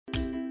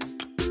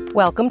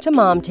Welcome to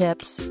Mom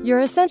Tips, your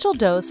essential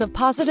dose of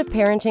positive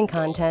parenting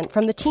content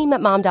from the team at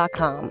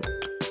mom.com.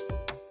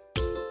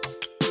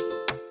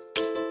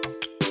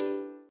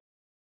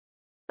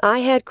 I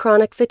had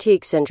chronic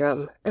fatigue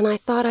syndrome, and I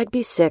thought I'd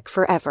be sick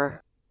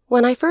forever.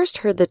 When I first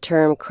heard the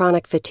term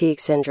chronic fatigue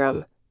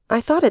syndrome,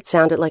 I thought it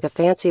sounded like a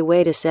fancy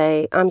way to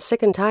say, I'm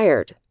sick and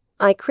tired.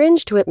 I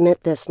cringe to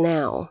admit this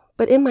now,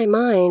 but in my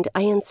mind,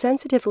 I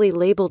insensitively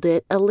labeled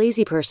it a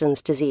lazy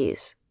person's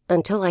disease,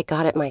 until I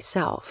got it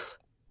myself.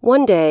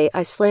 One day,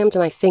 I slammed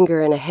my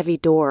finger in a heavy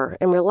door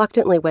and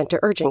reluctantly went to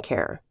urgent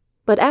care.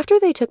 But after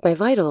they took my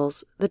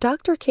vitals, the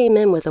doctor came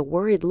in with a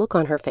worried look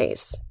on her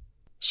face.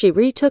 She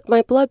retook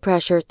my blood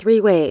pressure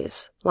 3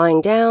 ways, lying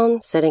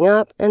down, sitting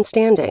up, and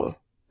standing.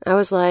 I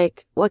was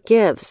like, what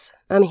gives?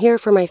 I'm here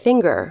for my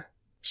finger.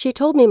 She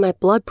told me my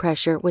blood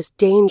pressure was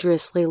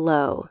dangerously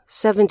low,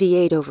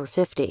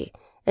 78/50,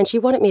 and she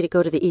wanted me to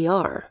go to the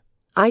ER.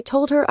 I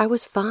told her I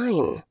was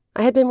fine.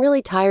 I had been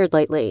really tired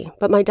lately,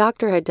 but my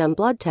doctor had done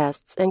blood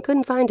tests and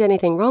couldn't find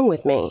anything wrong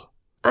with me.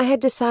 I had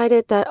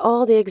decided that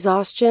all the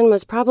exhaustion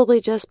was probably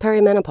just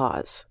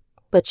perimenopause.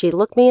 But she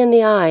looked me in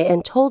the eye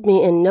and told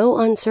me in no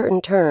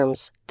uncertain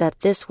terms that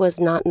this was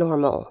not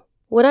normal.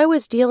 What I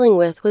was dealing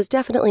with was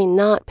definitely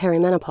not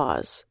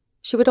perimenopause.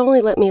 She would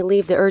only let me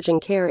leave the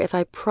urgent care if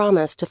I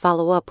promised to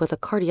follow up with a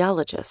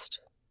cardiologist.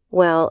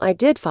 Well, I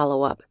did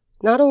follow up.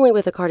 Not only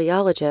with a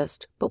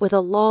cardiologist, but with a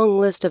long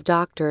list of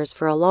doctors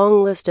for a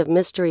long list of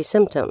mystery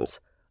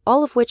symptoms,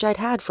 all of which I'd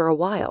had for a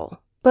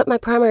while. But my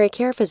primary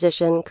care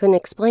physician couldn't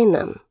explain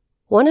them.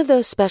 One of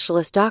those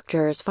specialist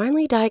doctors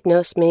finally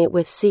diagnosed me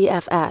with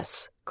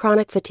CFS,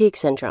 chronic fatigue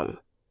syndrome.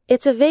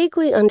 It's a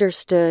vaguely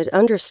understood,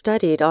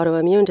 understudied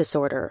autoimmune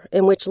disorder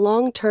in which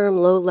long-term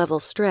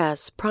low-level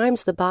stress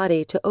primes the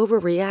body to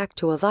overreact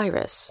to a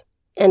virus,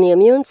 and the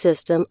immune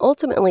system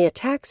ultimately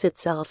attacks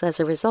itself as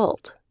a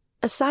result.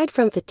 Aside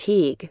from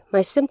fatigue,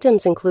 my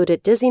symptoms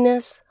included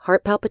dizziness,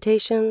 heart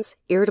palpitations,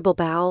 irritable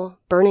bowel,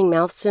 burning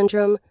mouth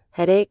syndrome,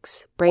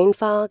 headaches, brain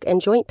fog, and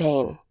joint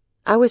pain.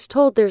 I was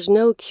told there's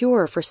no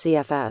cure for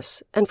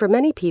CFS, and for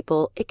many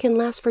people, it can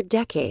last for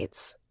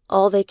decades.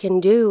 All they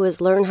can do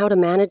is learn how to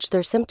manage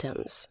their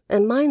symptoms,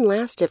 and mine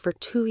lasted for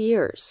 2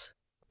 years.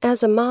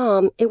 As a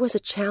mom, it was a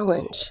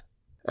challenge.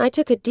 I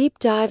took a deep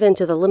dive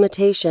into the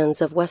limitations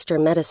of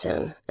Western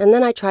medicine, and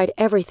then I tried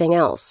everything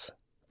else.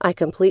 I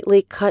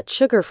completely cut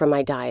sugar from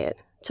my diet,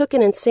 took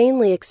an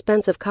insanely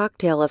expensive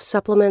cocktail of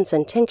supplements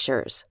and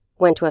tinctures,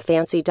 went to a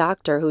fancy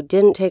doctor who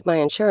didn't take my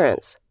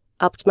insurance,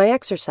 upped my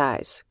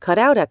exercise, cut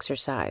out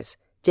exercise,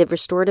 did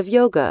restorative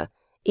yoga,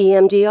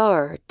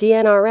 EMDR,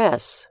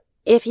 DNRS.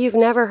 If you've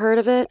never heard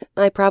of it,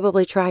 I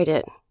probably tried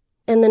it.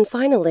 And then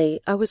finally,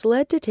 I was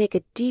led to take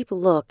a deep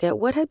look at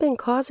what had been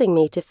causing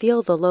me to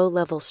feel the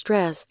low-level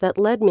stress that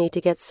led me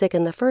to get sick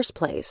in the first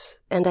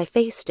place, and I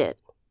faced it.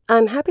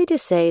 I'm happy to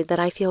say that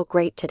I feel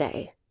great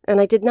today, and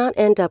I did not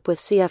end up with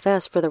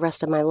CFS for the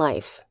rest of my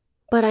life.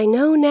 But I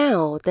know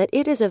now that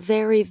it is a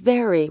very,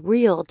 very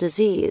real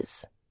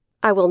disease.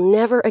 I will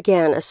never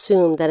again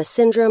assume that a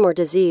syndrome or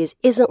disease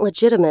isn't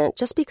legitimate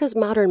just because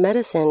modern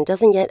medicine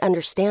doesn't yet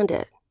understand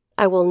it.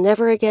 I will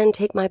never again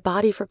take my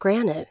body for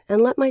granted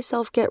and let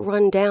myself get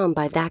run down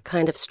by that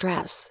kind of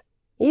stress.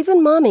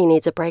 Even mommy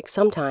needs a break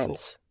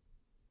sometimes.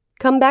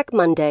 Come back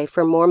Monday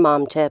for more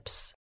mom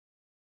tips.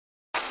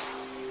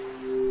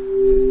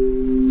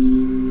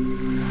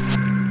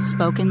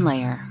 Spoken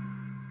Layer.